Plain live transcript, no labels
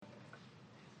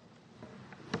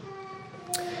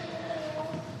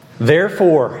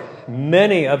Therefore,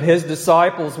 many of his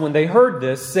disciples, when they heard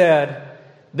this, said,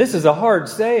 "This is a hard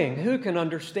saying. Who can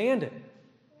understand it?"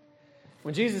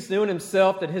 When Jesus knew in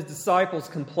himself that his disciples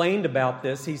complained about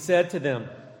this, he said to them,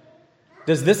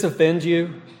 "Does this offend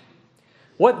you?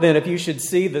 What then if you should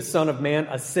see the Son of Man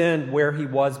ascend where he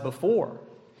was before?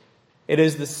 It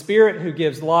is the Spirit who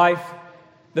gives life.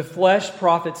 The flesh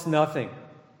profits nothing.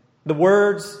 The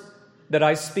words that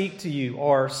I speak to you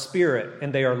are spirit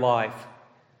and they are life.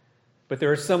 But there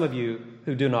are some of you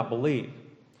who do not believe."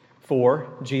 For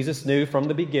Jesus knew from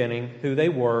the beginning who they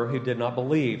were who did not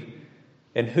believe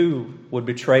and who would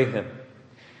betray him.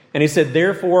 And he said,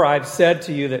 "Therefore I've said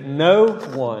to you that no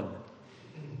one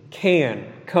can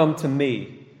come to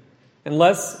me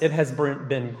unless it has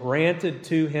been granted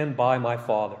to him by my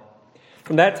Father."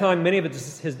 From that time, many of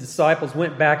his disciples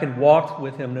went back and walked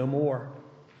with him no more.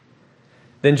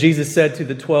 Then Jesus said to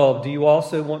the 12, "Do you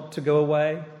also want to go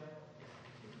away?"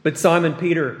 But Simon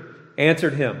Peter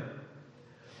answered him,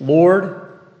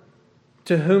 "Lord,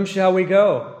 to whom shall we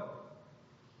go?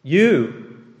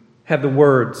 You have the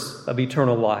words of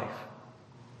eternal life.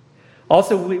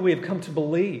 Also, we have come to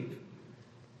believe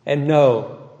and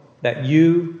know that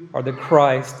you are the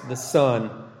Christ, the Son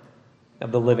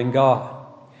of the living God."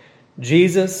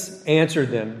 Jesus answered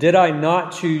them, "Did I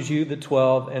not choose you, the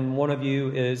 12, and one of you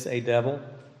is a devil?"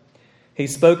 He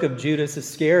spoke of Judas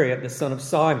Iscariot, the son of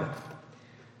Simon,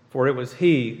 for it was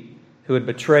he who would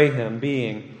betray him,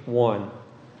 being one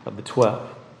of the 12.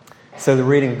 So the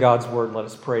reading of God's Word, let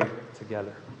us pray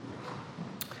together.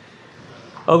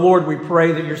 Oh Lord, we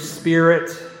pray that your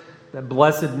Spirit, that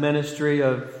blessed ministry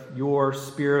of your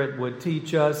Spirit, would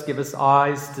teach us, give us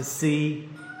eyes to see,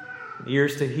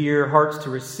 ears to hear, hearts to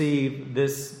receive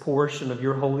this portion of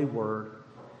your holy word.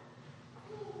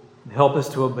 Help us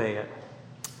to obey it.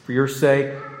 For your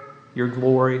sake, your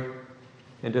glory,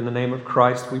 and in the name of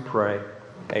Christ we pray.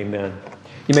 Amen.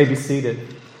 You may be seated.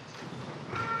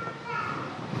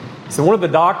 So one of the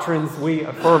doctrines we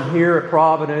affirm here at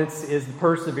Providence is the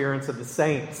perseverance of the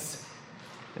saints.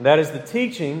 And that is the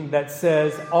teaching that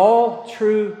says all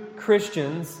true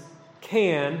Christians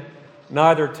can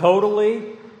neither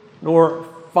totally nor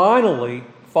finally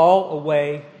fall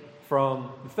away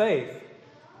from the faith.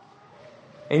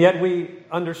 And yet we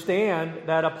understand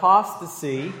that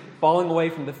apostasy, falling away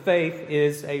from the faith,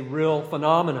 is a real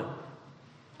phenomenon.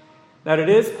 That it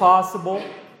is possible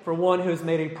for one who has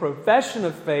made a profession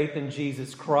of faith in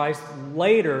Jesus Christ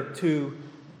later to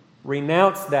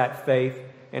renounce that faith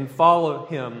and follow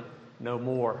him no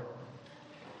more.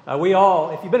 We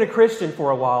all, if you've been a Christian for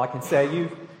a while, I can say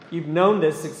you've known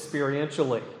this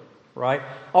experientially, right?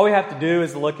 All we have to do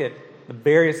is look at the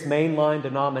various mainline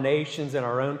denominations in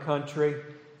our own country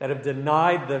that have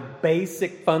denied the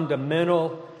basic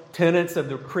fundamental tenets of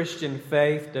the Christian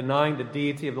faith, denying the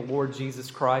deity of the Lord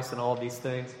Jesus Christ and all of these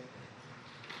things.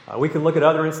 We can look at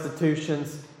other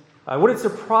institutions. Would it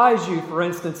surprise you, for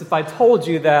instance, if I told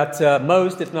you that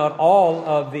most, if not all,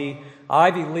 of the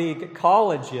Ivy League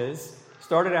colleges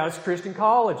started out as Christian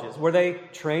colleges, where they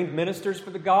trained ministers for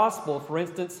the gospel? For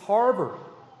instance, Harvard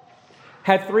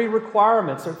had 3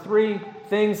 requirements, or 3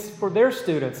 things for their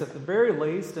students at the very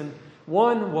least, and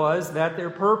one was that their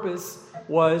purpose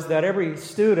was that every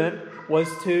student was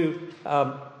to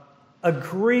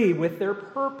agree with their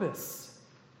purpose.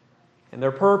 And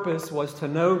their purpose was to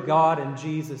know God and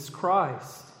Jesus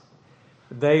Christ.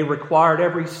 They required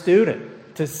every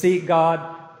student to seek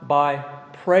God by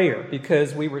prayer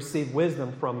because we receive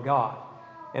wisdom from God.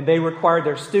 And they required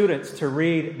their students to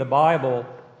read the Bible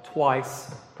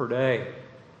twice per day.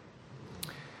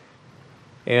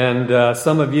 And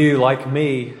some of you, like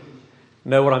me,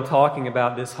 know what I'm talking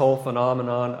about, this whole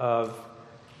phenomenon of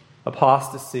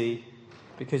apostasy,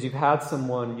 because you've had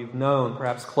someone you've known,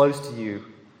 perhaps close to you,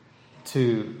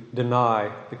 to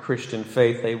deny the Christian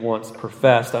faith they once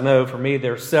professed. I know for me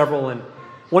there are several, and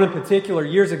one in particular,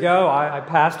 years ago, I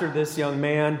pastored this young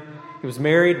man. He was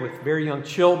married with very young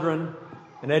children,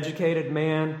 an educated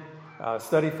man,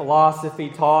 studied philosophy,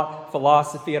 taught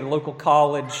philosophy at a local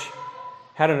college,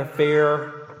 had an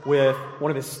affair with one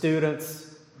of his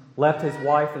students, left his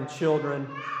wife and children,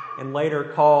 and later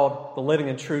called the living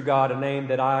and true God a name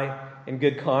that I, in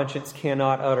good conscience,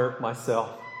 cannot utter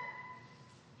myself.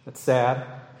 It's sad,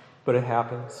 but it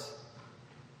happens.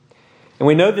 And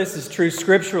we know this is true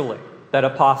scripturally, that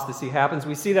apostasy happens.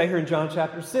 We see that here in John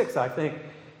chapter 6, I think.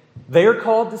 They are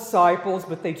called disciples,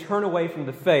 but they turn away from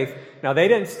the faith. Now, they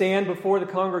didn't stand before the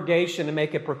congregation and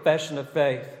make a profession of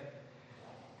faith.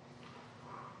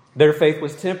 Their faith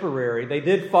was temporary. They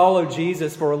did follow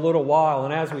Jesus for a little while,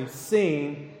 and as we've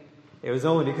seen, it was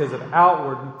only because of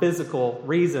outward and physical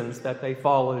reasons that they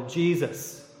followed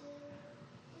Jesus.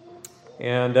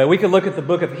 And we could look at the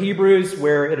book of Hebrews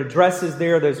where it addresses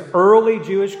there those early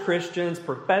Jewish Christians,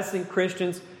 professing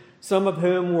Christians, some of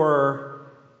whom were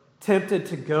tempted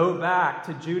to go back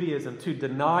to Judaism, to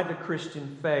deny the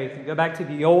Christian faith, and go back to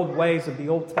the old ways of the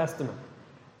Old Testament.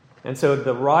 And so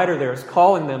the writer there is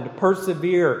calling them to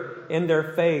persevere in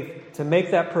their faith, to make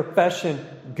that profession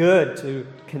good, to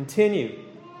continue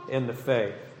in the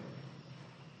faith.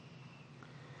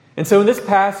 And so in this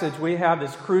passage, we have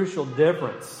this crucial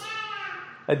difference.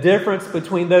 A difference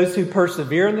between those who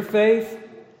persevere in the faith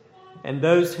and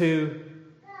those who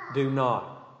do not.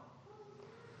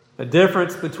 A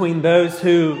difference between those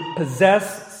who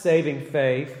possess saving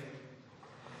faith,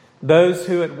 those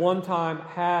who at one time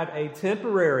had a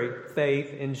temporary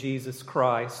faith in Jesus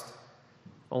Christ,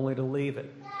 only to leave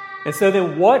it. And so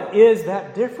then what is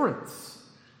that difference?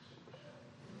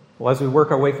 Well, as we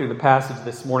work our way through the passage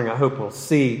this morning, I hope we'll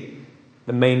see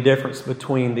the main difference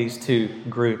between these two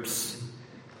groups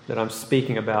that I'm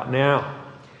speaking about now.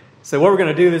 So what we're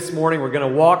going to do this morning, we're going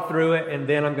to walk through it, and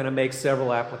then I'm going to make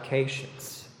several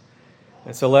applications.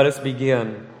 And so let us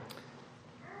begin.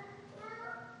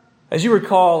 As you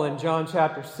recall, in John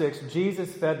chapter 6,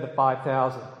 Jesus fed the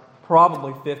 5,000,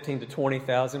 probably 15 to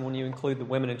 20,000 when you include the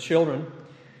women and children.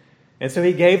 And so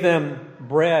he gave them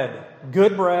bread,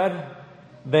 good bread.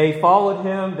 They followed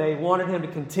him. They wanted him to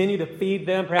continue to feed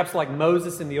them, perhaps like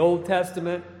Moses in the Old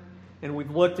Testament. And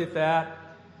we've looked at that.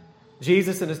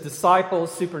 Jesus and his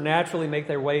disciples supernaturally make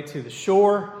their way to the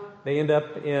shore. They end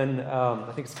up in,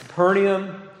 I think it's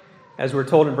Capernaum, as we're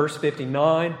told in verse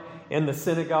 59, in the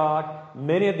synagogue.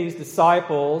 Many of these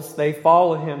disciples, they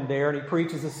follow him there, and he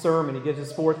preaches a sermon. He gives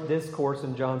his fourth discourse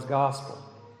in John's Gospel.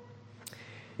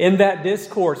 In that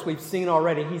discourse, we've seen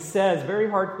already, he says very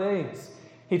hard things.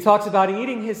 He talks about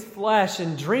eating his flesh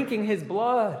and drinking his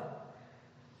blood.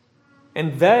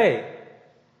 And they,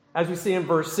 as we see in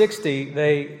verse 60,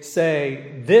 they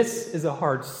say, "This is a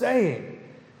hard saying.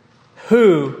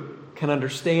 Who can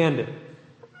understand it?"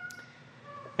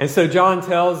 And so John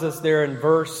tells us there in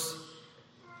verse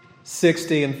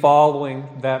 60 and following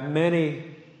that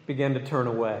many began to turn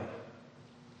away.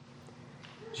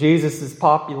 Jesus'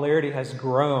 popularity has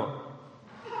grown.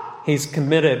 He's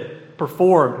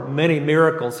performed many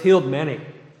miracles, healed many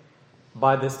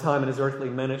by this time in his earthly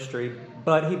ministry.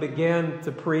 But he began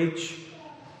to preach,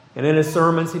 and in his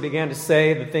sermons he began to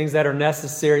say the things that are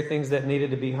necessary, things that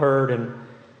needed to be heard, and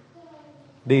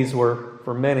these were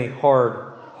for many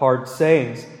hard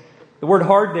sayings. The word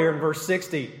hard there in verse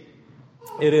 60,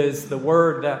 it is the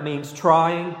word that means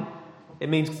trying. It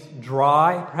means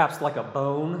dry, perhaps like a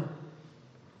bone.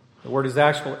 The word is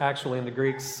actually in the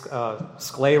Greek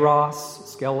skleros,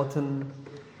 skeleton.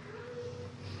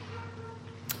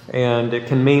 And it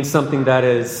can mean something that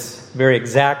is very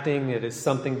exacting. It is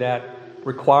something that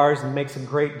requires and makes a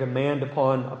great demand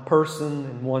upon a person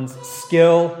and one's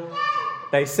skill.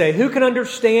 They say, who can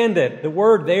understand it? The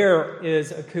word there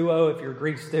is akuo if you're a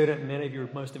Greek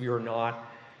student. Most of you are not.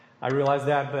 I realize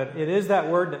that. But it is that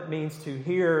word that means to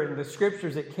hear. In the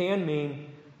Scriptures, it can mean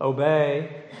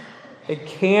obey. It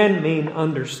can mean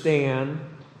understand.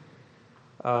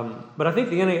 But I think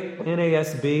the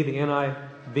NASB, the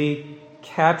NIV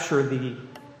capture the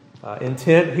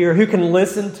intent here. Who can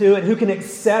listen to it? Who can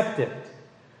accept it?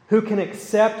 Who can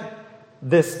accept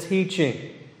this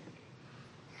teaching?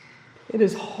 It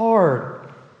is hard,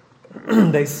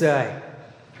 they say.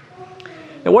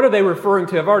 And what are they referring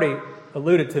to? I've already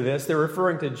alluded to this. They're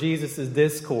referring to Jesus'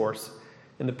 discourse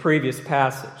in the previous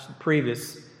passage, the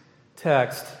previous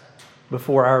text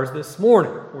before ours this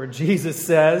morning, where Jesus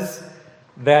says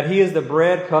that he is the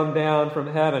bread come down from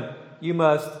heaven. You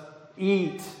must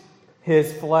eat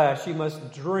his flesh. You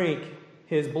must drink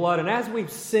his blood. And as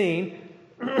we've seen,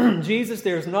 Jesus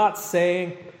there is not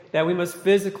saying that we must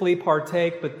physically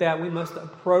partake, but that we must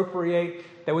appropriate,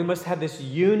 that we must have this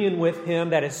union with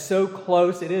him that is so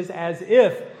close. It is as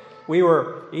if we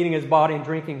were eating his body and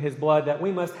drinking his blood, that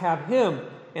we must have him,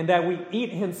 and that we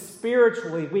eat him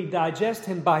spiritually. We digest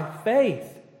him by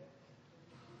faith.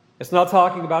 It's not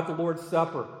talking about the Lord's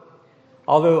Supper.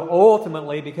 Although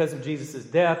ultimately, because of Jesus'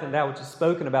 death and that which is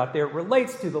spoken about there, it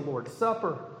relates to the Lord's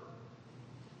Supper.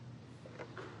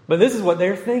 But this is what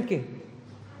they're thinking.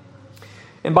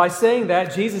 And by saying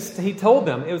that, Jesus, he told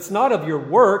them, it's not of your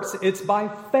works, it's by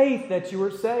faith that you are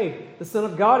saved. The Son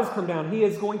of God has come down. He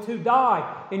is going to die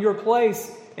in your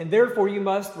place. And therefore you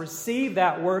must receive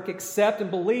that work, accept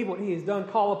and believe what he has done,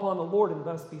 call upon the Lord and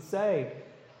thus be saved.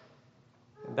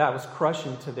 And that was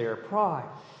crushing to their pride.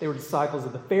 They were disciples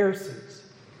of the Pharisees,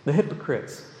 the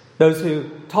hypocrites, those who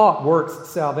taught works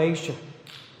salvation.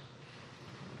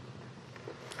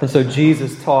 And so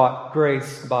Jesus taught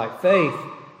grace by faith.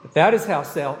 But that is how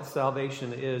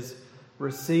salvation is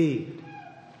received.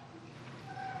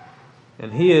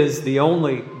 And He is the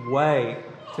only way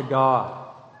to God.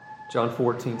 John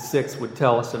 14:6 would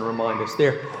tell us and remind us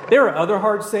there. There are other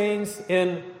hard sayings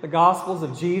in the Gospels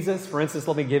of Jesus. For instance,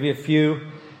 let me give you a few.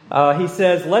 He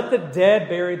says, "Let the dead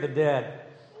bury the dead."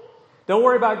 Don't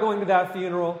worry about going to that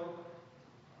funeral.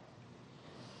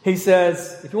 He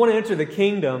says, if you want to enter the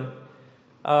kingdom,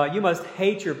 you must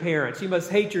hate your parents. You must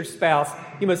hate your spouse.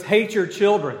 You must hate your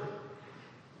children.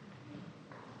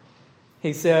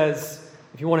 He says,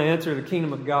 if you want to enter the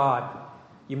kingdom of God,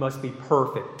 you must be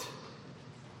perfect.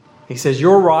 He says,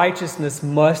 your righteousness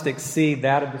must exceed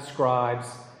that of the scribes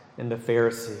and the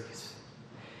Pharisees.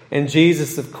 And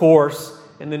Jesus, of course,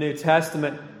 in the New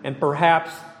Testament, and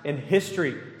perhaps in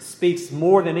history, speaks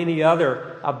more than any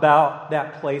other about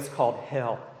that place called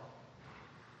hell.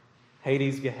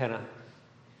 Hades, Gehenna.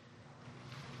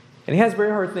 And He has very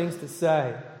hard things to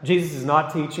say. Jesus is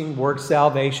not teaching word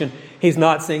salvation. He's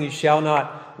not saying you shall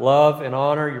not love and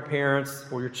honor your parents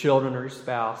or your children or your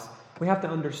spouse. We have to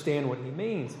understand what He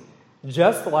means.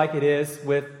 Just like it is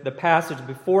with the passage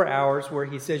before ours where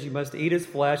He says you must eat His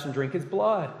flesh and drink His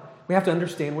blood. We have to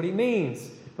understand what He means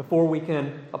before we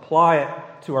can apply it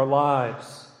to our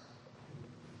lives.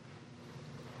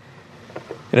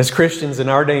 And as Christians in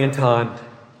our day and time,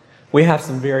 we have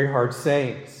some very hard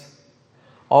sayings.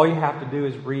 All you have to do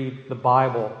is read the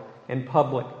Bible in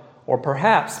public, or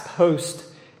perhaps post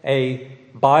a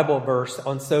Bible verse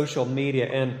on social media,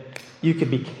 and you could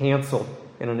be canceled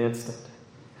in an instant.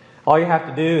 All you have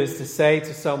to do is to say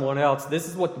to someone else, this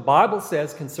is what the Bible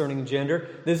says concerning gender.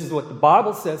 This is what the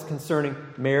Bible says concerning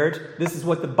marriage. This is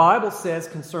what the Bible says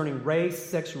concerning race,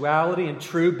 sexuality, and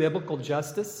true biblical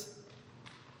justice.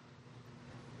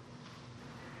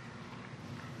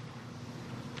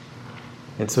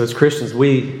 And so as Christians,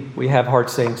 we have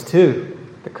hard sayings too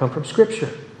that come from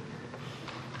Scripture.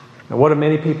 Now, what do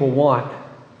many people want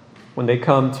when they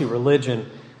come to religion,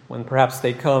 when perhaps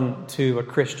they come to a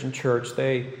Christian church?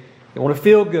 They want to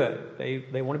feel good.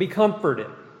 They want to be comforted.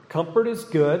 Comfort is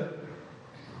good.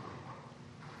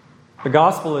 The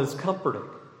gospel is comforting.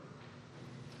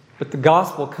 But the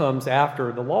gospel comes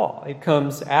after the law. It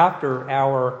comes after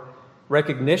our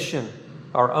recognition,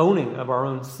 our owning of our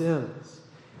own sins.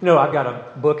 You know, I've got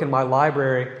a book in my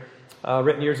library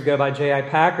written years ago by J.I.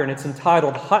 Packer, and it's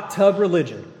entitled Hot Tub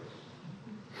Religion.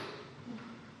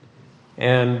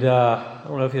 And I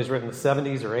don't know if he was written in the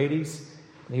 70s or 80s.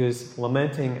 He was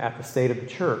lamenting at the state of the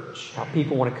church, how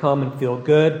people want to come and feel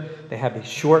good. They have these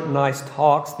short, nice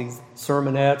talks, these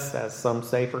sermonettes, as some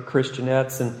say, for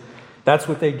Christianettes, and that's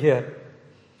what they get.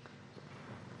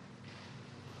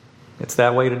 It's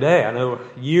that way today. I know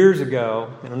years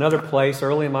ago, in another place,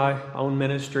 early in my own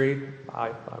ministry,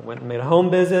 I went and made a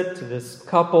home visit to this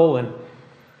couple, and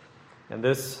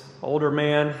this older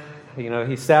man,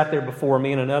 he sat there before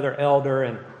me and another elder,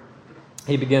 and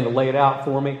he began to lay it out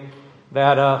for me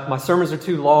that my sermons are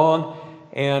too long,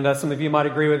 and some of you might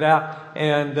agree with that.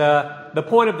 And the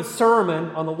point of the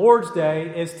sermon on the Lord's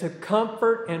Day is to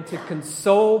comfort and to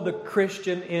console the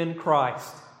Christian in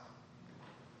Christ.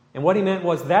 And what he meant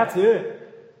was, that's it.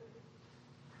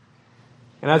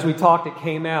 And as we talked, it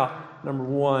came out, number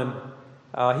one,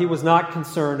 he was not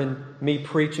concerned in me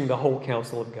preaching the whole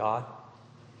counsel of God,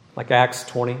 like Acts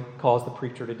 20 calls the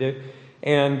preacher to do.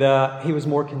 And he was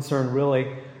more concerned really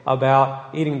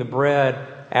about eating the bread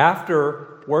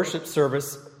after worship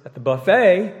service at the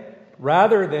buffet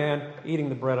rather than eating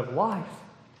the bread of life.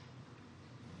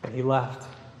 And he left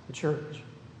the church.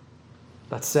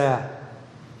 That's sad.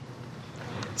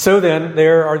 So then,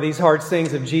 there are these hard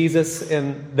sayings of Jesus,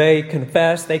 and they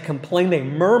confess, they complain, they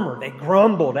murmur, they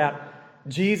grumbled at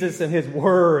Jesus and His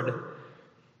Word.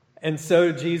 And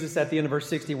so Jesus, at the end of verse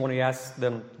 61, He asks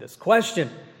them this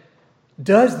question: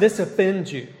 does this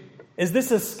offend you? Is this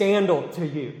a scandal to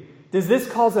you? Does this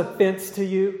cause offense to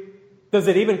you? Does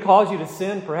it even cause you to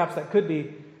sin? Perhaps that could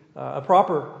be a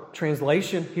proper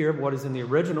translation here of what is in the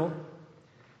original.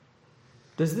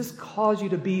 Does this cause you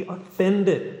to be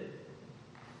offended?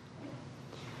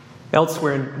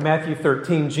 Elsewhere in Matthew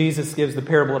 13, Jesus gives the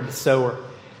parable of the sower.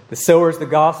 The sower is the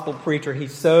gospel preacher. He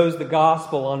sows the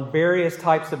gospel on various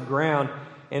types of ground,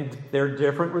 and there are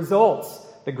different results.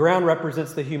 The ground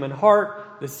represents the human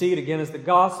heart. The seed, again, is the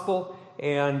gospel.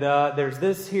 And there's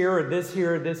this here, this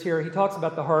here, this here. He talks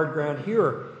about the hard ground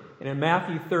here. And in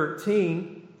Matthew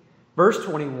 13, verse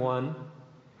 21,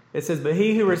 it says, but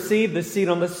he who received the seed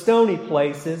on the stony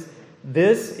places,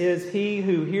 this is he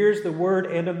who hears the word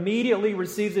and immediately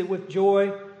receives it with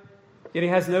joy. Yet he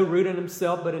has no root in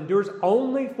himself, but endures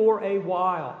only for a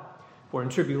while. For in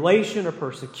tribulation or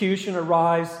persecution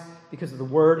arise, because of the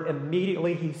word,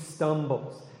 immediately he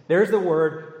stumbles. There's the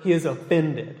word, he is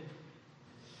offended.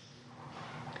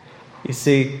 You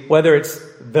see, whether it's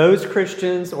those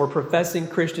Christians or professing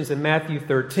Christians in Matthew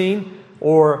 13,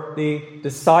 or the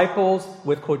disciples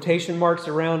with quotation marks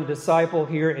around disciple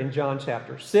here in John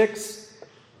chapter 6,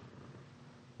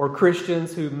 or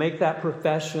Christians who make that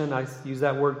profession, I use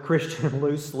that word Christian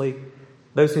loosely,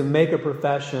 those who make a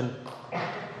profession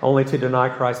only to deny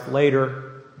Christ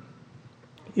later.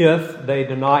 If they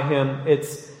deny Him,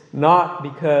 it's not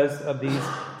because of these,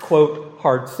 quote,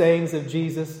 hard sayings of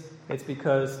Jesus. It's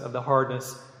because of the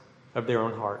hardness of their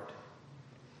own heart.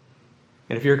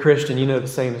 And if you're a Christian, you know the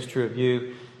same is true of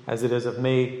you as it is of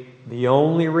me. The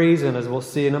only reason, as we'll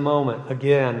see in a moment,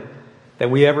 again, that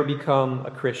we ever become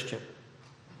a Christian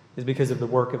is because of the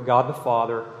work of God the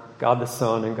Father, God the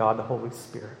Son, and God the Holy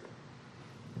Spirit.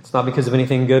 It's not because of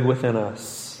anything good within us.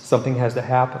 Something has to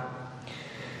happen.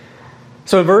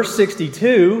 So in verse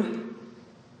 62,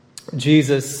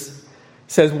 Jesus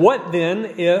says, "What then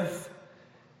if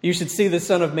you should see the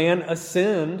Son of Man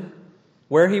ascend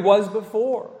where He was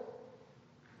before?"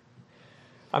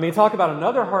 I mean, talk about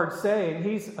another hard saying.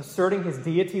 He's asserting His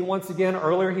deity once again.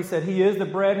 Earlier He said He is the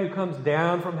bread who comes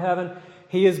down from heaven.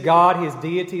 He is God. He is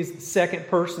deity. He's the second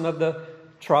person of the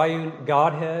triune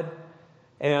Godhead.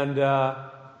 And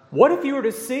what if you were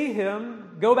to see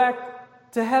Him go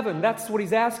back to heaven? That's what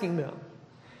He's asking them.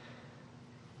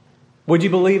 Would you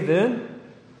believe then?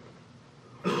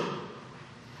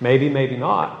 Maybe, maybe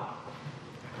not.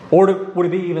 Or would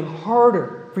it be even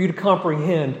harder for you to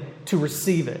comprehend, to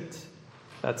receive it?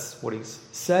 That's what He's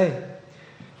saying.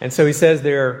 And so He says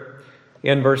there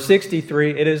in verse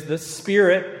 63, it is the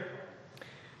Spirit.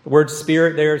 The word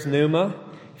Spirit there is pneuma.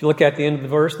 If you look at the end of the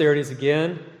verse, there it is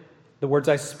again. The words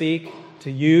I speak to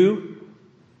you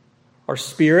are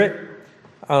Spirit.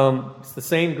 It's the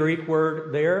same Greek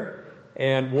word there.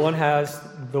 And one has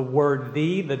the word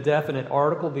the definite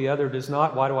article. The other does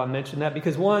not. Why do I mention that?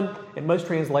 Because one, in most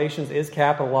translations, is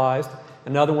capitalized.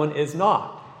 Another one is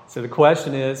not. So the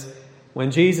question is,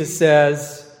 when Jesus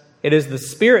says, it is the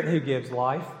Spirit who gives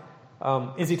life,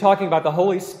 is He talking about the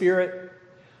Holy Spirit?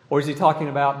 Or is He talking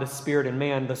about the Spirit in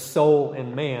man, the soul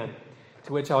in man?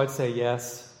 To which I would say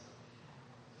yes.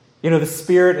 You know, the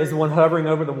Spirit is the one hovering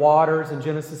over the waters in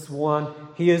Genesis 1.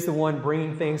 He is the one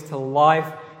bringing things to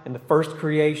life in the first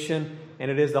creation. And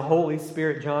it is the Holy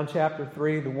Spirit, John chapter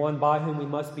 3, the one by whom we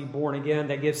must be born again,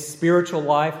 that gives spiritual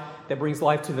life, that brings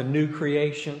life to the new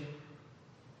creation.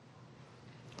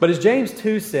 But as James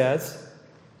 2 says,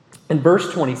 in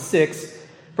verse 26,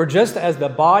 for just as the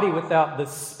body without the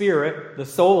Spirit, the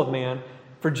soul of man,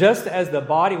 for just as the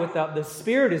body without the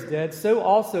Spirit is dead, so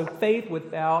also faith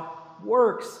without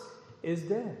works is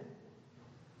dead.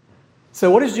 So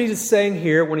what is Jesus saying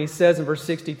here when He says in verse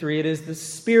 63, it is the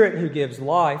Spirit who gives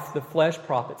life, the flesh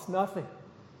profits nothing?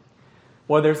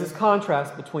 Well, there's this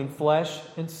contrast between flesh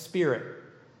and spirit.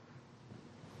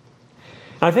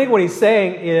 And I think what He's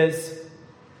saying is,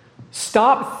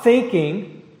 stop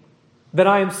thinking that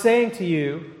I am saying to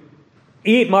you,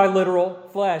 eat my literal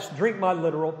flesh, drink my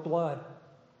literal blood.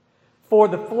 For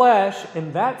the flesh,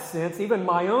 in that sense, even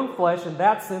my own flesh, in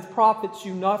that sense, profits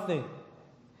you nothing.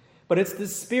 But it's the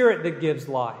Spirit that gives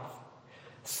life.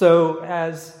 So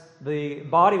as the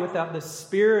body without the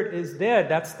Spirit is dead,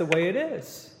 that's the way it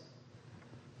is.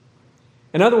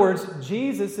 In other words,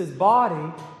 Jesus'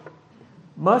 body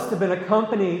must have been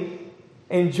accompanied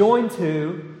and joined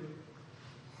to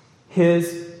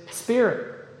His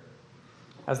Spirit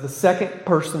as the second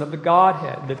person of the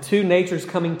Godhead. The two natures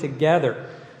coming together,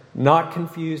 not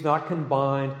confused, not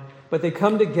combined, but they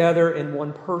come together in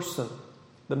one person,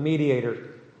 the mediator,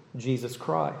 Jesus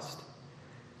Christ.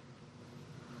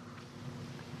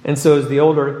 And so as the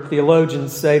older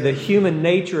theologians say, the human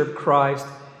nature of Christ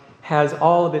has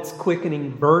all of its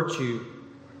quickening virtue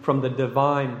from the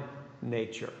divine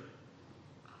nature.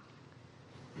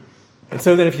 And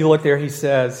so then if you look there, he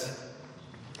says,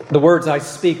 the words I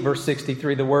speak, verse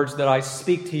 63, the words that I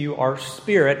speak to you are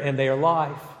spirit and they are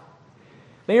life.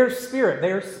 They are spirit,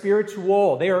 they are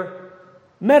spiritual, they are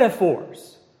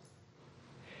metaphors.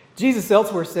 Jesus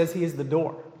elsewhere says He is the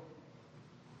door.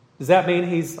 Does that mean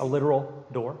He's a literal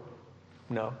door?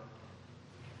 No.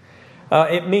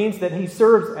 It means that He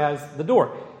serves as the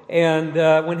door. And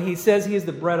when He says He is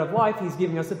the bread of life, He's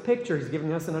giving us a picture. He's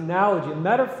giving us an analogy, a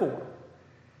metaphor,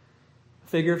 a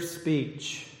figure of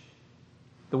speech.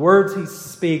 The words He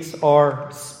speaks are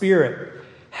spirit.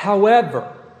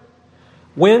 However,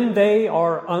 when they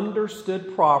are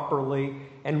understood properly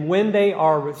and when they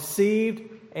are received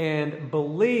and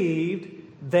believed,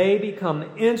 they become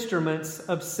instruments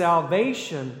of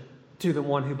salvation to the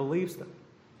one who believes them.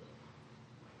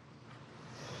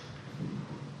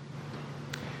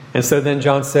 And so then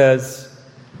John says,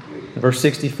 in verse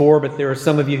 64, but there are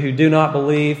some of you who do not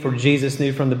believe, for Jesus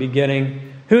knew from the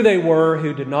beginning who they were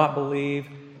who did not believe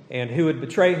and who would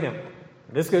betray him.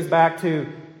 This goes back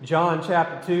to John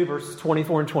chapter 2, verses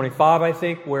 24 and 25, I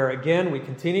think, where again we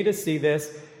continue to see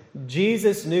this.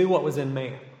 Jesus knew what was in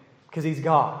man because he's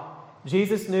God.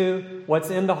 Jesus knew what's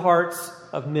in the hearts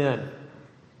of men.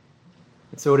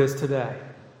 And so it is today.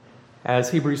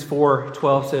 As Hebrews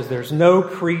 4:12 says, there's no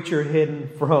creature hidden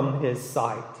from his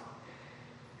sight.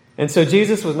 And so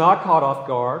Jesus was not caught off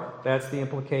guard. That's the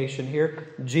implication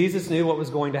here. Jesus knew what was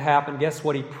going to happen. Guess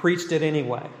what? He preached it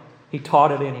anyway. He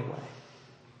taught it anyway.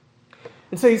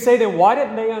 And so you say then, why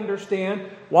didn't they understand?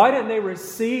 Why didn't they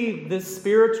receive this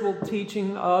spiritual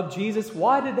teaching of Jesus?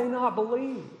 Why did they not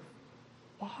believe?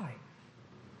 Why?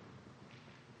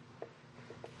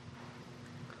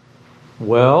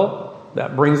 Well,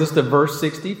 that brings us to verse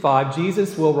 65.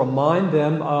 Jesus will remind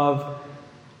them of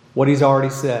what he's already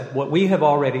said, what we have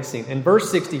already seen. In verse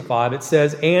 65 it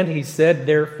says, and he said,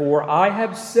 therefore, I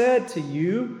have said to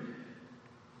you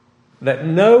that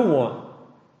no one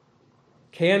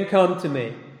can come to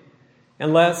me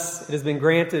unless it has been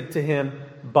granted to him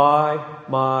by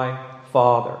my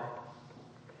Father.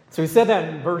 So he said that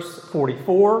in verse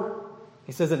 44.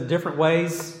 He says it in different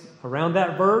ways around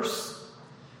that verse.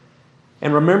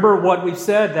 And remember what we've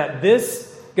said, that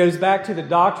this goes back to the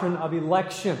doctrine of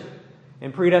election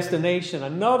and predestination,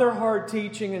 another hard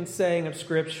teaching and saying of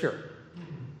Scripture.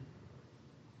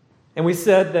 And we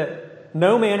said that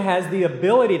no man has the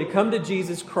ability to come to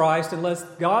Jesus Christ unless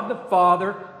God the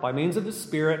Father, by means of the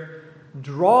Spirit,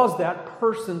 draws that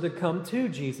person to come to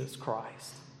Jesus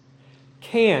Christ.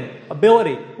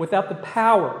 Ability, without the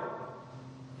power.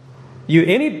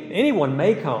 Anyone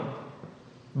may come,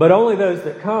 but only those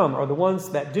that come, or the ones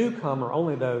that do come, are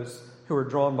only those who are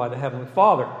drawn by the Heavenly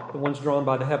Father. The ones drawn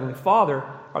by the Heavenly Father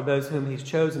are those whom He's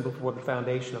chosen before the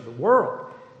foundation of the world.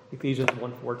 Ephesians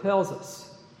 1:4 tells us.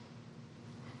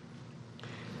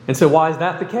 And so why is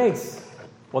that the case?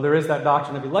 Well, there is that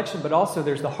doctrine of election, but also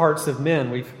there's the hearts of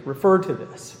men. We've referred to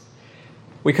this.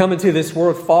 We come into this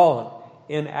world fallen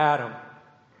in Adam,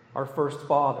 our first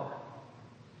father.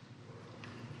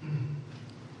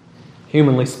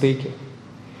 Humanly speaking.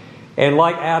 And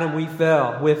like Adam, we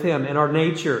fell with him, and our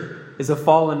nature is a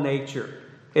fallen nature.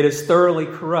 It is thoroughly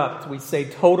corrupt. We say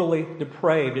totally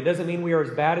depraved. It doesn't mean we are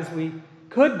as bad as we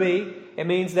could be. It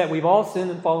means that we've all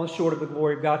sinned and fallen short of the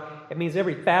glory of God. It means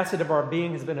every facet of our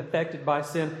being has been affected by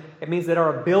sin. It means that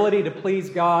our ability to please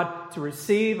God, to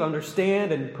receive,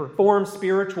 understand, and perform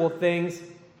spiritual things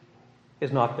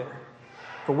is not there.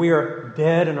 For we are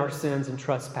dead in our sins and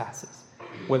trespasses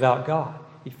without God.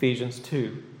 Ephesians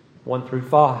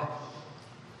 2:1-5.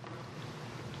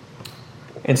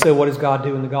 And so what does God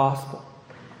do in the gospel?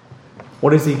 What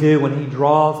does He do when He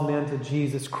draws men to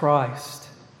Jesus Christ?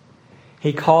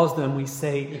 He calls them, we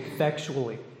say,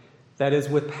 effectually. That is,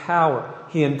 with power.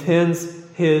 He intends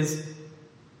His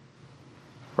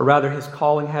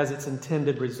calling has its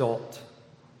intended result.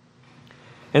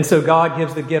 And so God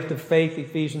gives the gift of faith,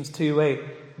 Ephesians 2:8.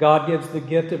 God gives the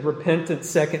gift of repentance,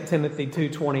 2 Timothy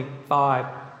 2:25.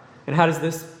 And how does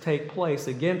this take place?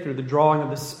 Again, through the drawing of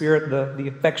the Spirit, the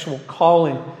effectual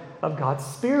calling of God's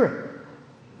Spirit.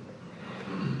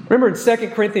 Remember in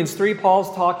 2 Corinthians 3,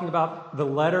 Paul's talking about the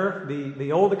letter,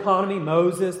 the old economy,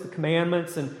 Moses, the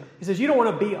commandments, and he says you don't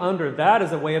want to be under that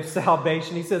as a way of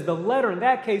salvation. He says the letter, in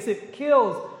that case, it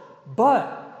kills,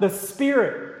 but the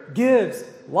Spirit gives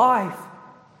life.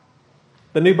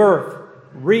 The new birth,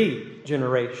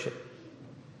 regeneration.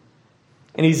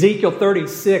 In Ezekiel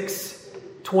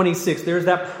 36:26, there's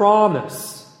that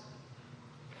promise.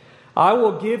 I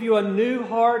will give you a new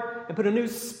heart and put a new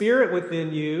spirit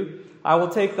within you. I will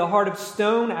take the heart of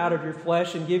stone out of your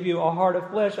flesh and give you a heart of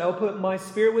flesh. I will put my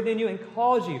spirit within you and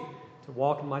cause you to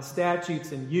walk in my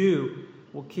statutes, and you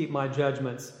will keep my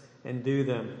judgments and do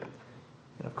them.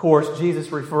 And of course,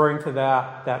 Jesus referring to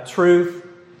that truth.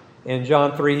 In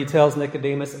John 3, he tells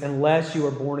Nicodemus, unless you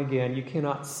are born again, you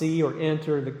cannot see or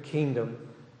enter the kingdom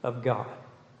of God.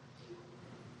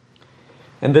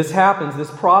 And this happens,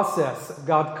 this process of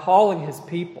God calling His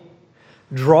people,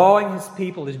 drawing His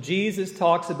people, as Jesus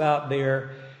talks about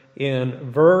there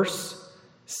in verse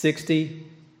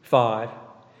 65.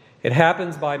 It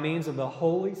happens by means of the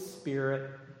Holy Spirit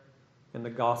and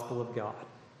the gospel of God.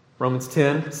 Romans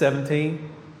 10:17.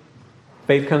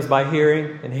 Faith comes by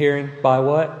hearing, and hearing by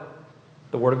what?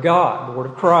 The Word of God, the Word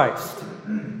of Christ.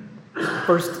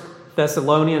 1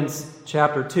 Thessalonians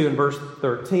chapter 2 and verse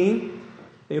 13.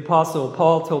 The Apostle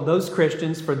Paul told those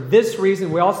Christians, for this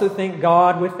reason we also thank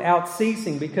God without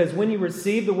ceasing, because when you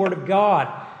received the Word of God,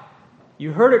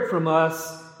 you heard it from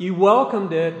us, you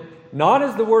welcomed it not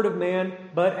as the word of man,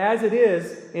 but as it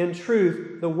is, in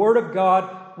truth, the word of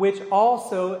God, which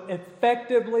also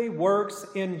effectively works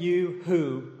in you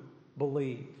who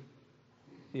believe.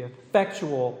 The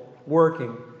effectual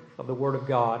working of the word of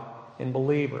God in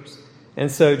believers. And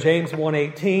so James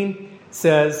 1:18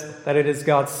 says that it is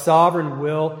God's sovereign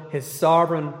will, His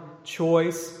sovereign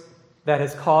choice that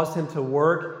has caused Him to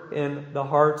work in the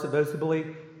hearts of those who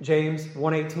believe. James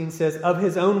 1:18 says, of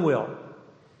His own will,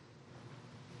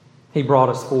 He brought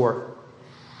us forth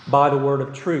by the word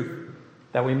of truth,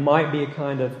 that we might be a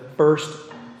kind of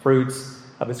first fruits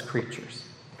of His creatures.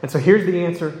 And so here's the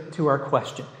answer to our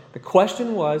question. The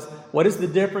question was, what is the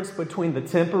difference between the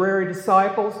temporary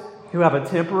disciples who have a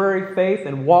temporary faith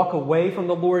and walk away from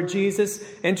the Lord Jesus,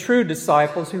 and true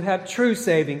disciples who have true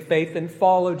saving faith and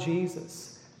follow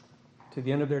Jesus to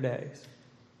the end of their days?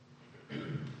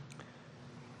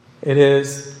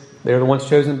 They're the ones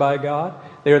chosen by God.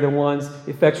 They're the ones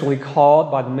effectually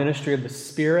called by the ministry of the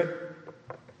Spirit.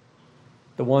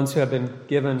 The ones who have been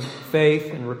given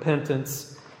faith and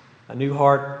repentance, a new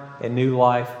heart and new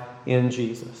life in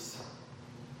Jesus.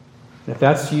 And if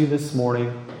that's you this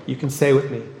morning, you can say with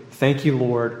me, thank you,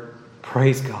 Lord.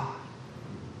 Praise God.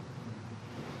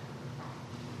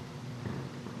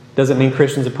 Doesn't mean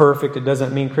Christians are perfect. It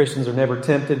doesn't mean Christians are never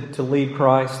tempted to leave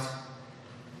Christ.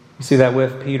 You see that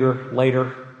with Peter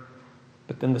later.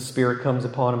 But then the Spirit comes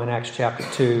upon him in Acts chapter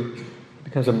 2. He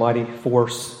becomes a mighty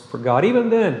force for God. Even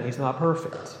then, he's not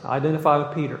perfect. I identify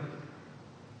with Peter.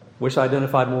 Wish I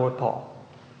identified more with Paul.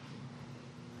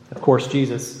 Of course,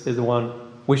 Jesus is the one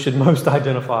we should most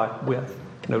identify with,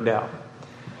 no doubt.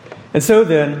 And so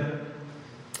then,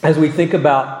 as we think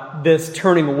about this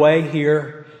turning away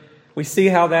here, we see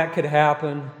how that could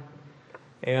happen.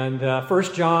 And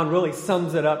 1 John really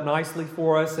sums it up nicely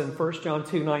for us. In 1 John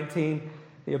 2:19,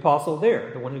 the apostle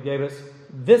there, the one who gave us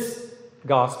this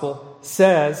gospel,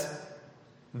 says,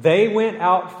 they went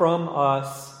out from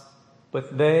us,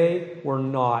 but they were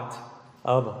not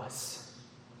of us.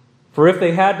 For if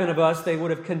they had been of us, they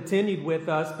would have continued with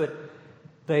us, but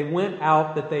they went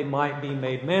out that they might be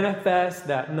made manifest,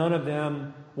 that none of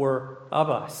them were of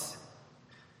us.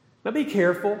 Now be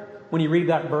careful when you read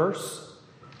that verse.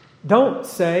 Don't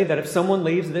say that if someone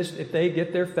leaves this, if they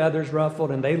get their feathers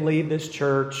ruffled and they leave this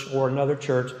church or another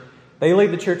church, they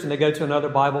leave the church and they go to another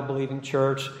Bible-believing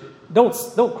church. Don't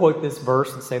quote this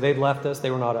verse and say they left us,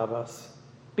 they were not of us.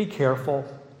 Be careful.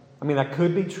 I mean, that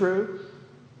could be true,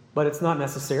 but it's not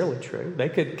necessarily true. They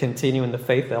could continue in the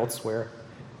faith elsewhere.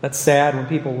 That's sad when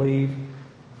people leave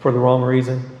for the wrong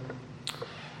reason.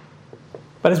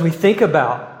 But as we think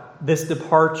about this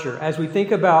departure, as we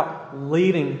think about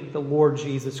leaving the Lord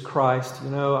Jesus Christ,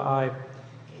 I've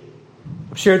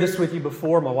shared this with you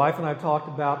before. My wife and I have talked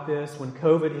about this. When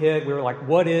COVID hit, we were like,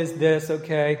 what is this?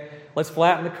 Okay, let's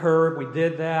flatten the curve. We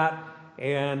did that.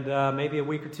 And maybe a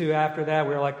week or two after that,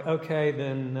 we were like, okay,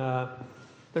 then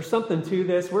there's something to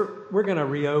this. We're going to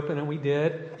reopen, and we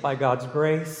did. By God's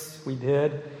grace, we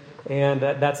did. And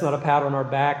that's not a pat on our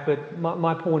back, but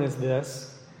my point is this.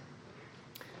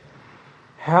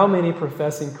 How many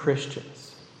professing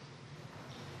Christians,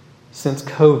 since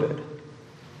COVID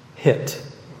hit,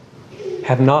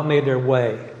 have not made their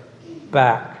way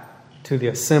back to the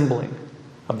assembling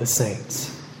of the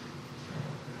saints?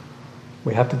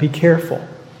 We have to be careful.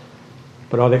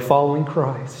 But are they following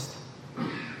Christ?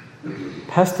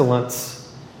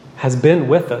 Pestilence has been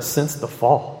with us since the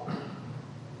fall.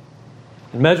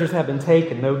 And measures have been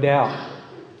taken, no doubt.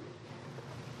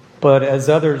 But as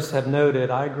others have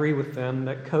noted, I agree with them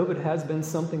that COVID has been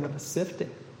something of a sifting.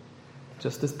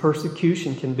 Just as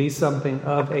persecution can be something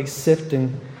of a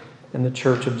sifting in the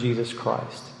church of Jesus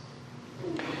Christ.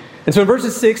 And so in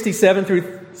verses 67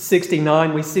 through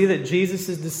 69, we see that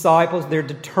Jesus' disciples, they're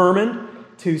determined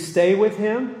to stay with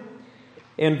Him.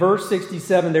 In verse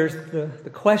 67, there's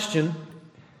the question.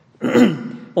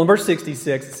 Well, in verse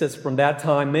 66, it says, from that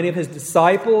time, many of His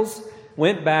disciples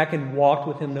went back and walked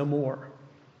with Him no more.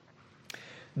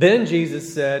 Then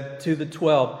Jesus said to the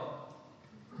 12,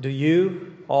 do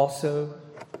you also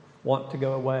want to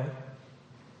go away?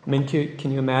 I mean,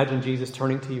 can you imagine Jesus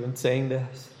turning to you and saying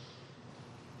this?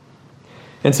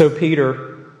 And so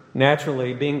Peter,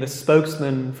 naturally, being the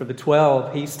spokesman for the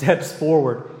 12, he steps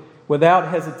forward without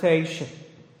hesitation.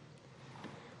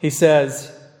 He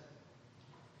says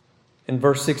in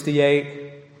verse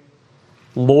 68,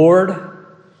 Lord,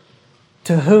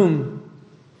 to whom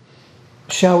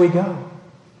shall we go?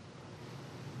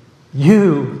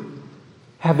 You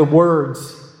have the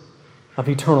words of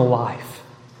eternal life.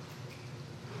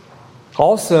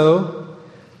 Also,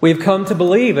 we have come to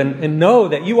believe and know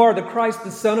that you are the Christ,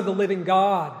 the Son of the living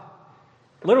God.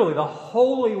 Literally, the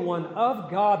Holy One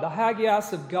of God, the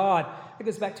Hagios of God. It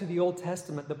goes back to the Old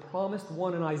Testament, the promised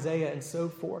one in Isaiah and so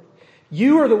forth.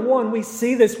 You are the one. We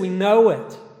see this. We know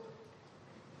it.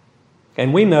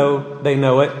 And we know they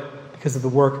know it because of the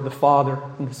work of the Father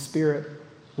and the Spirit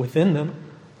within them.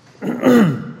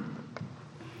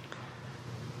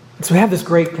 So we have this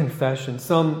great confession.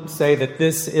 Some say that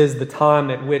this is the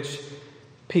time at which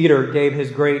Peter gave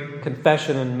his great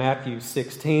confession in Matthew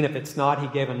 16. If it's not, he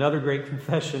gave another great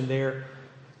confession there.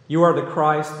 You are the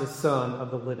Christ, the Son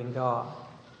of the living God.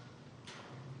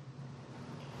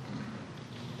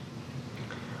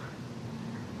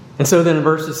 And so then in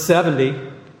verses 70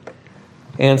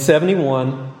 and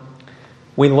 71,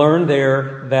 we learn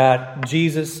there that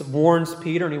Jesus warns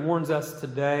Peter, and he warns us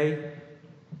today,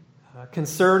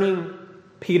 concerning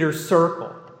Peter's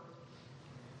circle.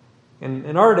 And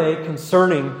in our day,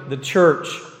 concerning the church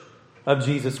of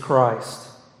Jesus Christ.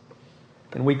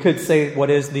 And we could say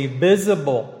what is the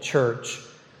visible church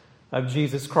of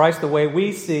Jesus Christ, the way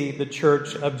we see the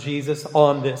church of Jesus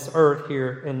on this earth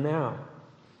here and now.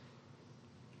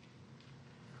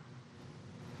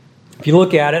 If you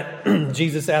look at it,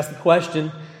 Jesus asked the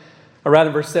question, or rather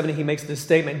in verse 70, he makes this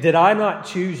statement, "Did I not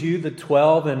choose you, the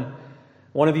 12, and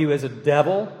one of you is a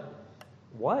devil?"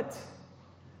 What?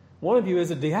 One of you is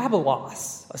a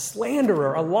diabolos, a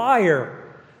slanderer, a liar,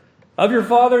 of your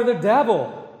father the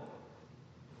devil.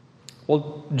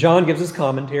 Well, John gives his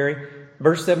commentary.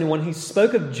 Verse 71, he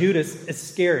spoke of Judas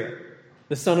Iscariot,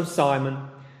 the son of Simon,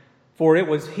 for it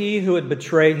was he who had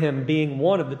betrayed him, being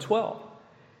one of the 12.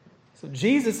 So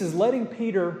Jesus is letting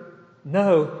Peter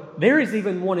know there is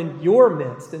even one in your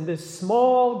midst, in this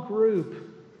small group,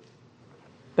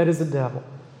 that is a devil.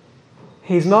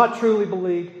 He's not truly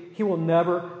believed. He will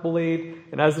never believe.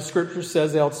 And as the Scripture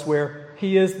says elsewhere,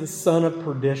 he is the son of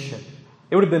perdition.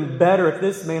 It would have been better if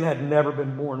this man had never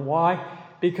been born. Why?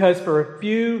 Because for a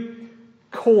few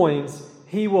coins,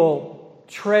 he will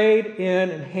trade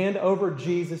in and hand over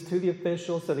Jesus to the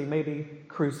officials so that he may be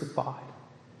crucified.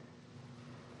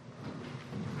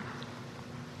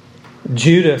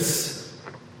 Judas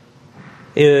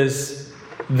is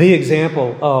the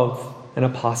example of an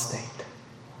apostate.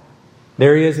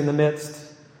 There he is in the midst,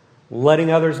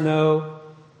 letting others know,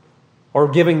 or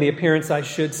giving the appearance, I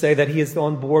should say, that he is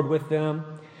on board with them,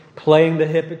 playing the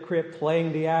hypocrite,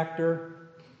 playing the actor,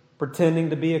 pretending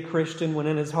to be a Christian when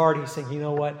in his heart he's saying, you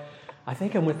know what, I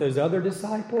think I'm with those other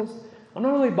disciples. I'm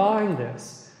not really buying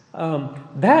this.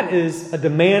 That is a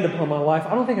demand upon my life.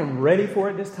 I don't think I'm ready for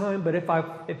it this time, but if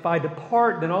I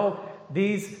depart, then all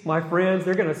these, my friends,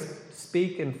 they're going to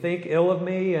speak and think ill of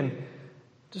me, and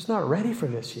just not ready for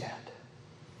this yet.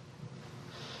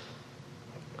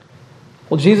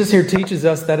 Well, Jesus here teaches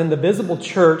us that in the visible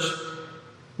church,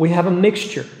 we have a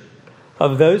mixture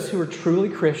of those who are truly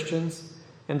Christians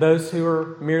and those who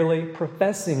are merely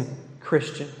professing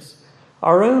Christians.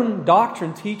 Our own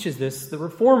doctrine teaches this. The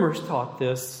Reformers taught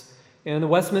this. In the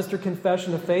Westminster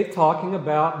Confession of Faith, talking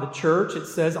about the church, it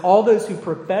says, all those who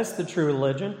profess the true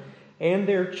religion and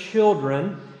their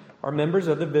children are members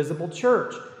of the visible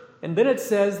church. And then it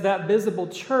says that visible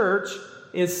church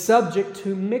is subject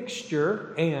to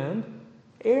mixture and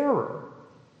error.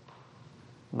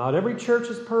 Not every church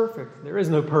is perfect. There is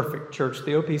no perfect church.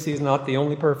 The OPC is not the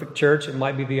only perfect church. It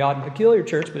might be the odd and peculiar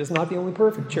church, but it's not the only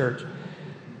perfect church.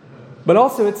 But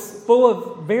also it's full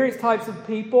of various types of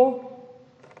people.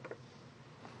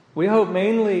 We hope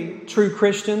mainly true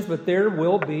Christians, but there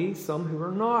will be some who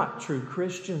are not true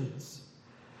Christians.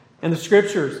 In the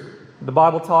Scriptures, the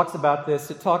Bible talks about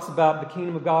this. It talks about the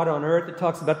kingdom of God on earth. It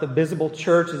talks about the visible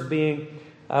church as being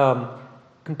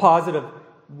composite of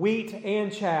wheat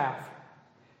and chaff.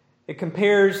 It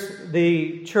compares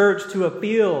the church to a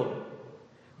field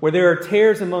where there are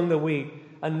tares among the wheat,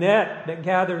 a net that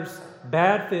gathers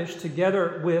bad fish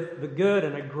together with the good,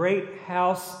 and a great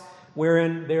house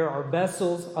wherein there are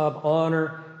vessels of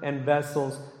honor and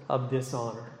vessels of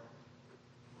dishonor.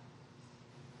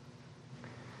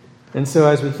 And so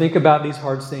as we think about these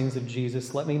hard sayings of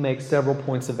Jesus, let me make several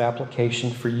points of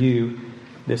application for you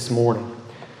this morning.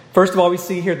 First of all, we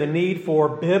see here the need for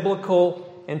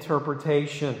biblical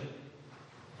interpretation.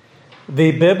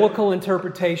 The biblical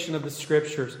interpretation of the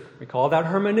Scriptures. We call that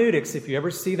hermeneutics. If you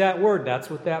ever see that word, that's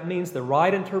what that means. The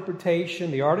right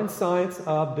interpretation, the art and science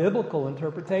of biblical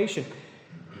interpretation.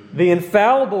 The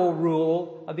infallible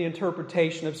rule of the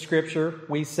interpretation of Scripture,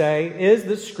 we say, is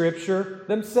the Scripture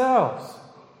themselves.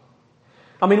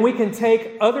 I mean, we can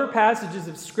take other passages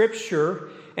of Scripture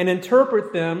and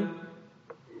interpret them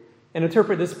and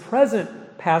interpret this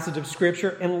present passage of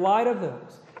Scripture in light of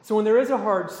those. So when there is a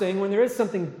hard saying, when there is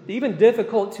something even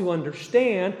difficult to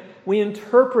understand, we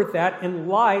interpret that in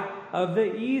light of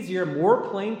the easier, more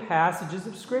plain passages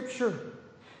of Scripture.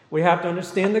 We have to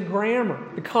understand the grammar,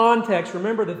 the context.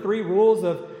 Remember, the three rules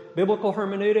of biblical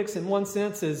hermeneutics in one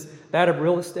sense is that of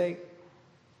real estate.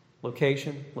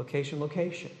 Location, location,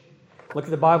 location. Look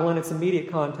at the Bible in its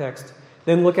immediate context.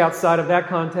 Then look outside of that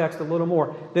context a little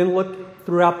more. Then look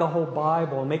throughout the whole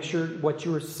Bible and make sure what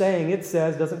you are saying, it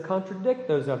says, doesn't contradict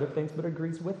those other things, but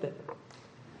agrees with it.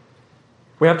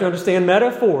 We have to understand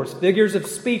metaphors, figures of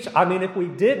speech. I mean, if we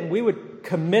didn't, we would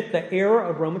commit the error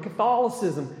of Roman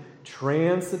Catholicism,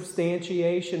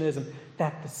 transubstantiationism,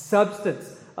 that the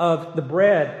substance of the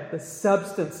bread, the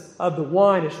substance of the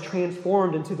wine is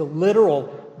transformed into the literal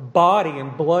body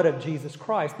and blood of Jesus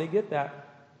Christ. They get that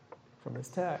from this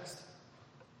text.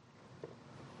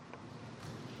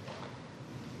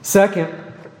 Second,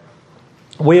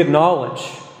 we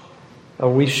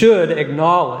should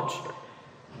acknowledge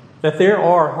that there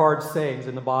are hard sayings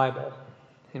in the Bible,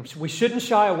 and we shouldn't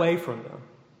shy away from them.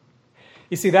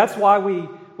 You see, that's why we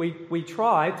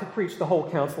try to preach the whole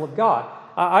counsel of God.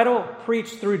 I don't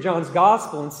preach through John's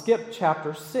Gospel and skip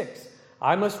chapter 6.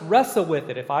 I must wrestle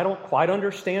with it. If I don't quite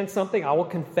understand something, I will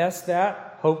confess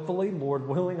that. Hopefully, Lord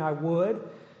willing, I would.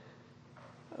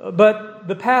 But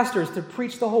the pastor is to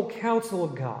preach the whole counsel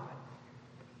of God.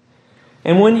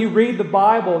 And when you read the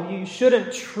Bible, you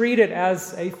shouldn't treat it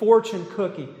as a fortune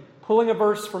cookie, pulling a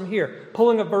verse from here,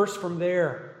 pulling a verse from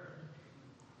there,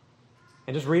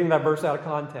 and just reading that verse out of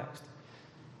context.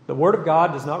 The Word of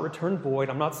God does not return void.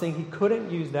 I'm not saying He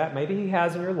couldn't use that. Maybe He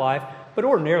has in your life, but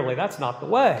ordinarily that's not the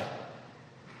way.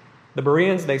 The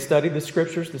Bereans, they studied the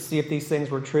Scriptures to see if these things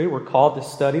were true. We're called to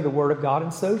study the Word of God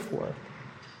and so forth.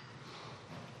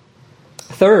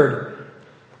 Third,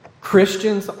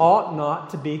 Christians ought not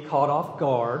to be caught off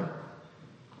guard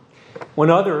when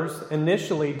others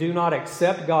initially do not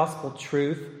accept gospel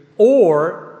truth,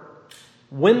 or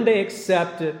when they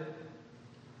accept it,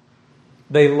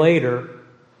 they later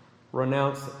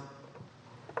renounce it.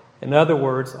 In other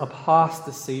words,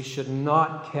 apostasy should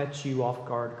not catch you off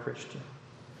guard, Christian.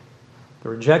 The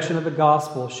rejection of the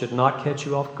gospel should not catch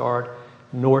you off guard,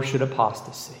 nor should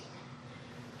apostasy.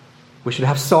 We should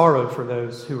have sorrow for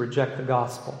those who reject the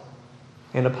gospel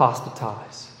and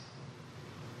apostatize.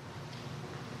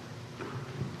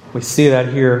 We see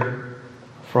that here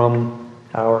from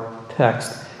our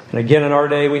text. And again, in our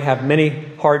day, we have many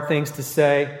hard things to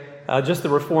say. Just the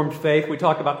Reformed faith, we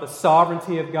talk about the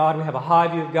sovereignty of God. We have a high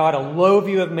view of God, a low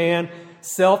view of man.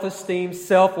 Self-esteem,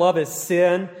 self-love is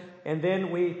sin. And then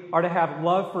we are to have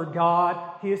love for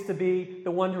God. He is to be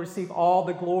the one to receive all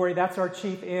the glory. That's our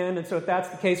chief end. And so if that's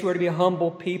the case, we're to be a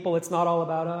humble people. It's not all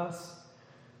about us.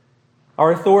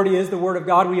 Our authority is the Word of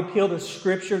God. We appeal to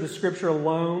Scripture, the Scripture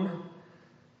alone.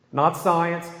 Not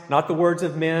science, not the words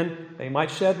of men. They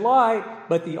might shed light,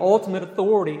 but the ultimate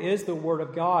authority is the Word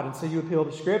of God. And so you appeal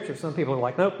to Scripture. Some people are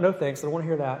like, nope, no thanks. I don't want to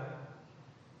hear that.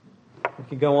 We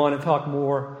can go on and talk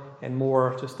more and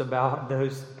more just about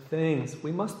those things.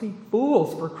 We must be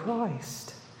fools for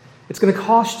Christ. It's going to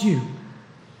cost you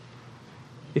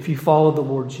if you follow the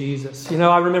Lord Jesus. You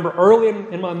know, I remember early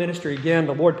in my ministry, again,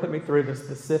 the Lord put me through the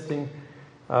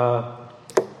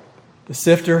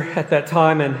sifter at that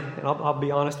time, and I'll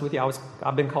be honest with you,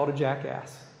 I've been called a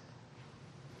jackass.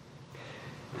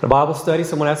 In a Bible study,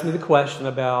 someone asked me the question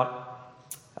about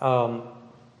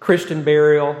Christian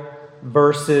burial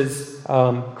versus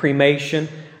cremation.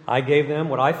 I gave them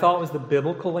what I thought was the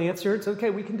biblical answer. It's okay,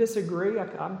 we can disagree.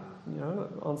 I'm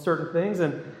on certain things,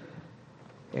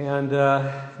 and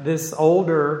this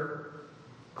older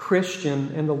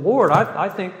Christian in the Lord, I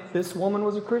think this woman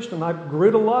was a Christian. I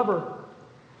grew to love her.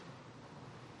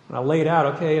 And I laid out,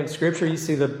 okay, in Scripture you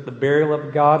see the burial of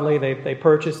the godly. They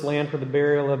purchased land for the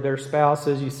burial of their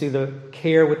spouses. You see the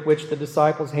care with which the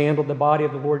disciples handled the body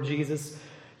of the Lord Jesus.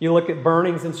 You look at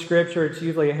burnings in Scripture, it's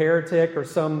usually a heretic or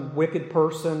some wicked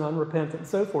person, unrepentant, and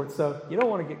so forth. So you don't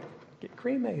want to get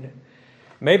cremated.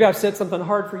 Maybe I've said something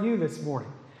hard for you this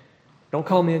morning. Don't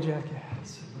call me a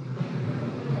jackass.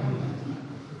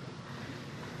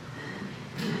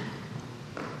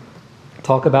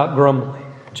 Talk about grumbling.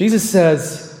 Jesus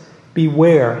says,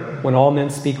 beware when all men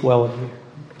speak well of you.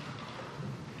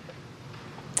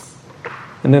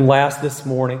 And then last this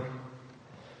morning,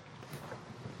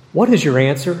 what is your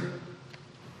answer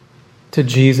to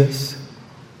Jesus?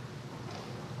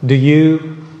 Do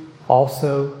you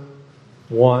also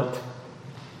want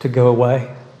to go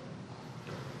away?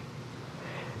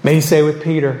 May you say with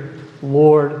Peter,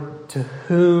 Lord, to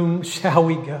whom shall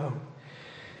we go?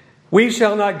 We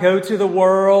shall not go to the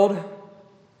world,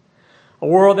 a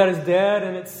world that is dead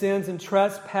in its sins and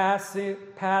trespasses.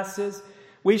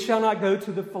 We shall not go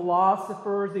to the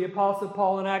philosophers. The Apostle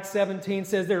Paul in Acts 17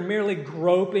 says they're merely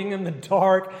groping in the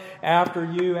dark after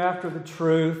you, after the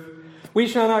truth. We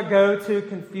shall not go to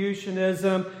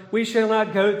Confucianism. We shall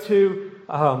not go to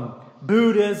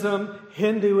Buddhism,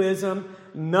 Hinduism.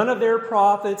 None of their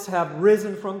prophets have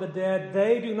risen from the dead.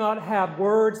 They do not have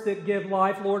words that give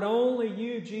life. Lord, only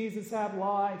you, Jesus, have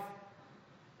life.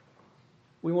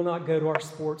 We will not go to our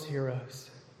sports heroes.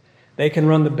 They can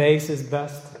run the bases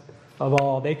best of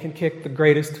all. They can kick the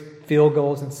greatest field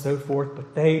goals and so forth,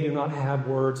 but they do not have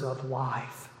words of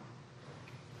life.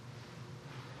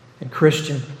 And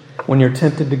Christian, when you're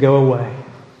tempted to go away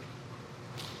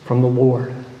from the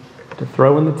Lord, to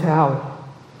throw in the towel,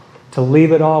 to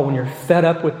leave it all, when you're fed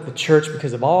up with the church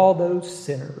because of all those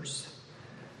sinners,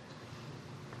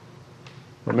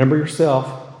 remember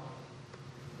yourself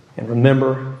and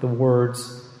remember the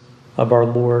words of our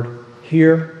Lord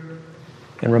here,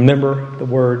 and remember the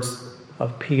words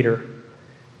of Peter.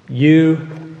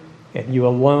 You and you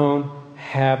alone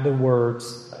have the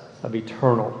words of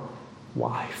eternal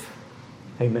life.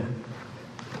 Amen.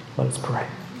 Let us pray.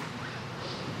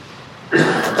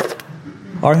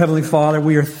 Our Heavenly Father,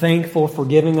 we are thankful for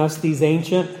giving us these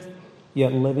ancient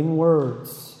yet living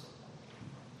words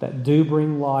that do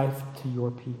bring life to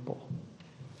your people.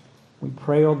 We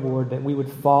pray, O Lord, that we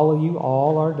would follow you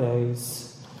all our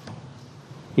days,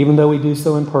 even though we do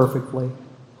so imperfectly,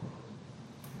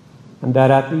 and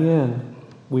that at the end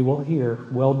we will hear,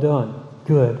 well done,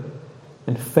 good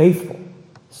and faithful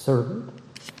servant.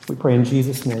 We pray in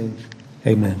Jesus' name.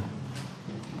 Amen.